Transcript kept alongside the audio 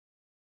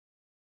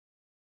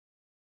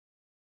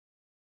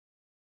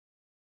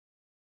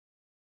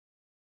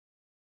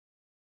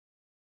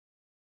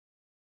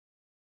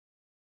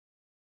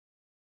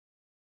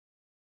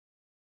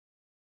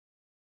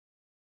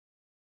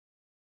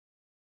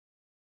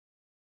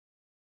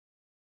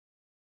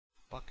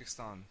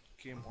Pakistan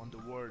came on the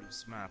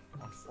world's map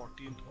on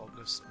 14th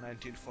August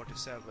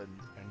 1947,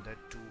 and that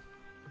too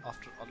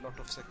after a lot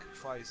of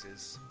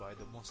sacrifices by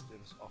the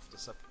Muslims of the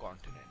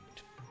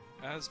subcontinent.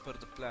 As per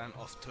the plan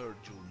of 3rd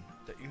June,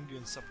 the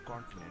Indian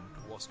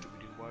subcontinent was to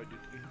be divided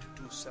into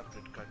two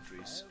separate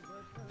countries,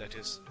 that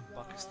is,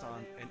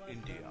 Pakistan and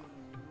India.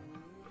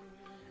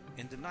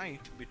 In the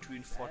night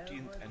between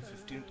 14th and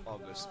 15th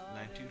August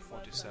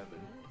 1947,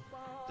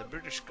 the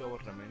British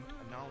government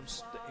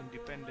announced the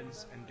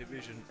independence and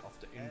division of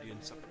the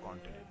Indian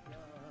subcontinent.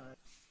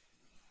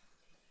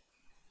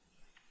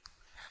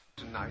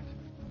 Tonight,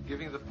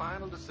 giving the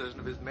final decision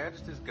of His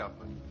Majesty's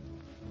government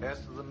as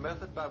to the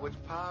method by which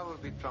power will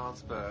be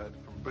transferred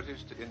from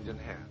British to Indian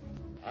hands.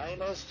 I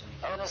must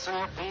honestly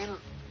appeal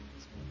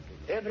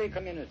to every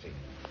community,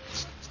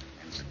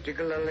 and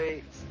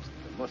particularly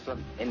to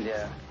Muslim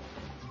India.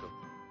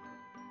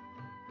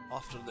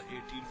 After the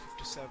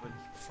 1857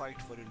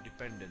 fight for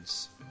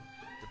independence,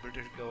 the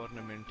British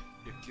government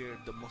declared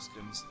the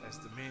Muslims as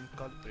the main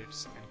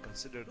culprits and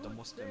considered the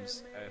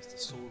Muslims as the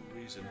sole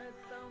reason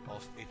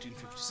of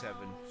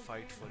 1857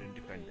 fight for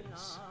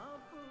independence.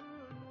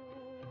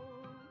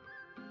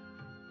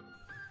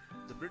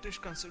 The British,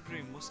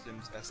 considering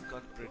Muslims as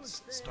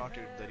culprits,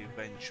 started the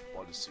revenge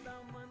policy.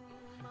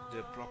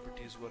 Their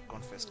properties were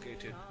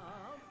confiscated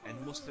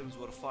and Muslims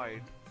were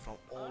fired from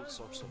all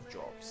sorts of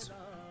jobs.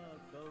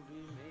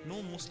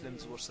 No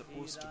Muslims were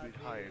supposed to be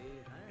hired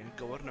in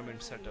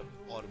government setup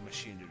or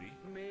machinery.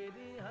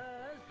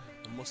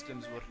 The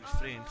Muslims were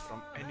refrained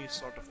from any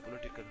sort of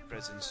political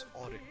presence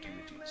or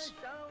activities.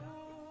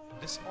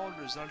 This all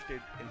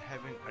resulted in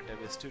having a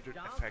devastating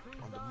effect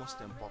on the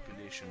Muslim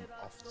population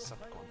of the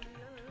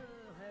subcontinent.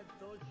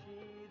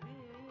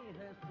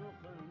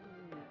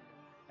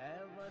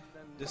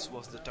 This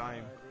was the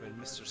time when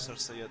Mr. Sir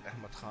Syed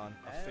Ahmad Khan,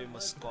 a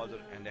famous scholar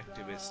and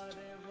activist,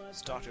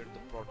 started the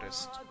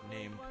protest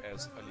named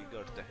as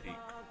Aligarh Tehreek.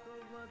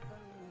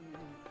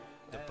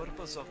 The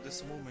purpose of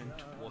this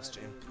movement was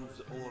to improve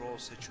the overall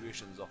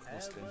situations of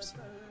Muslims,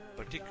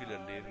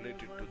 particularly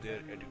related to their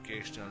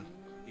educational,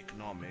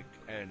 economic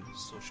and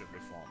social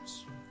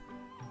reforms.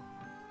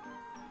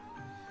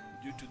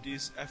 Due to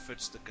these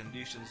efforts, the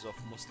conditions of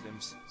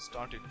Muslims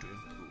started to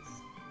improve.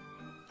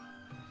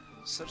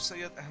 Sir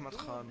Syed Ahmad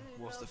Khan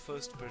was the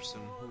first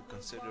person who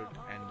considered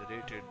and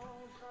narrated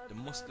the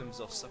Muslims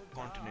of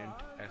subcontinent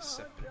as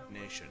separate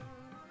nation.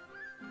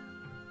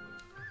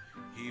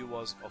 He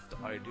was of the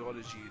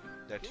ideology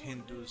that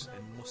Hindus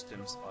and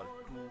Muslims are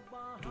two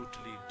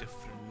totally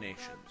different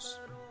nations.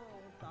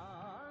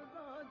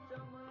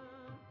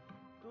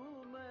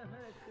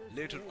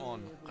 Later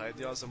on,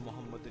 Quaid-e-Azam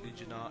Muhammad Ali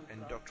Jinnah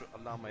and Dr.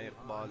 Allama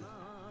Iqbal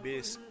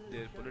based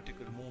their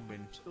political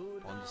movement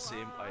on the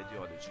same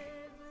ideology.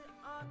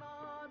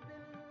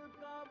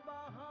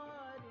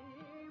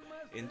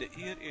 In the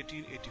year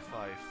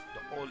 1885,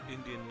 the All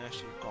Indian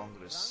National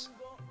Congress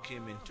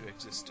came into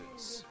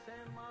existence.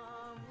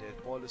 Their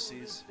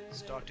policies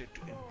started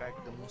to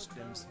impact the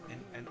Muslims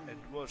in an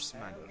adverse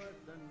manner.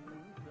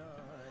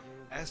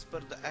 As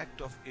per the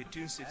Act of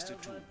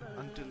 1862,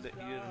 until the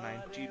year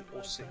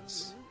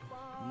 1906,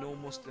 no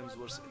Muslims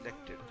were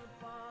elected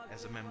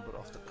as a member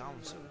of the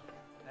council.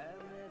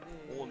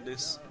 All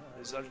this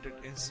resulted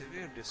in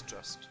severe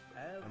distrust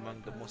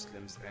among the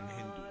Muslims and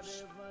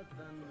Hindus.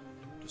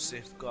 To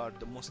safeguard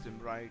the Muslim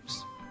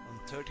rights, on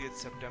 30th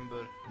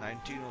September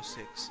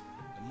 1906,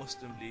 the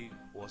Muslim League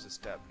was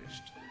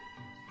established.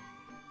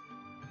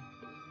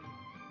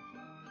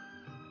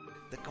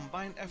 The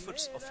combined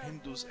efforts of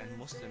Hindus and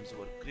Muslims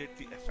were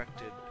greatly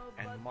affected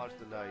and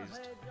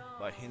marginalized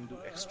by Hindu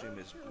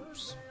extremist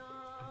groups.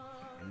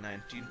 In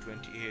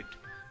 1928,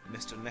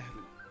 Mr.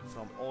 Nehru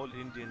from All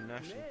Indian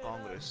National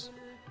Congress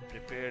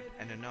prepared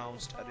and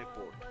announced a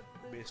report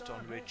based on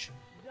which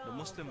the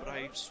Muslim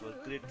rights were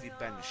greatly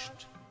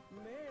banished.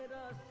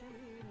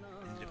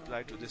 In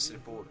reply to this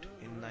report,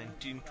 in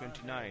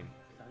 1929,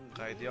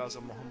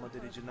 Quaid-e-Azam Muhammad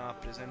Ali Jinnah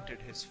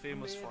presented his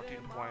famous 14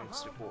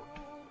 points report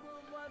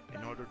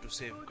in order to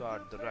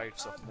safeguard the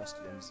rights of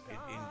Muslims in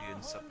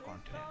Indian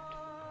subcontinent.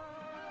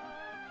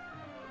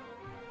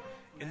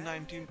 In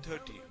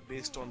 1930,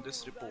 based on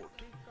this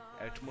report,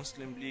 at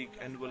Muslim League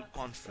Annual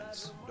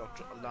Conference,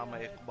 Dr.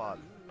 Allama Iqbal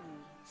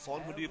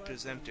formally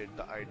presented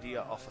the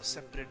idea of a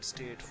separate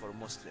state for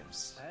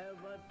Muslims.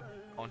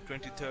 On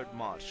 23rd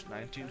March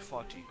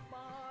 1940,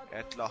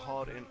 at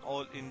Lahore in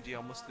All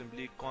India Muslim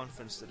League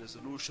Conference, the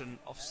resolution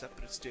of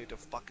separate state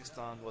of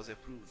Pakistan was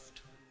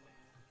approved.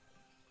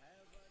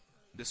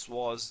 This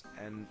was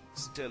and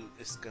still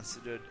is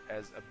considered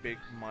as a big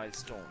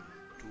milestone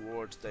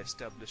towards the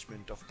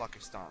establishment of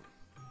Pakistan.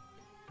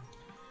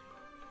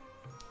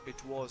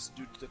 It was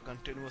due to the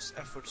continuous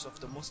efforts of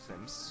the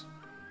Muslims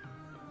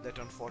that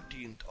on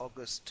 14th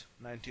August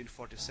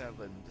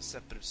 1947 the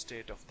separate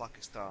state of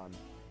Pakistan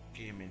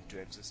came into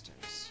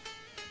existence.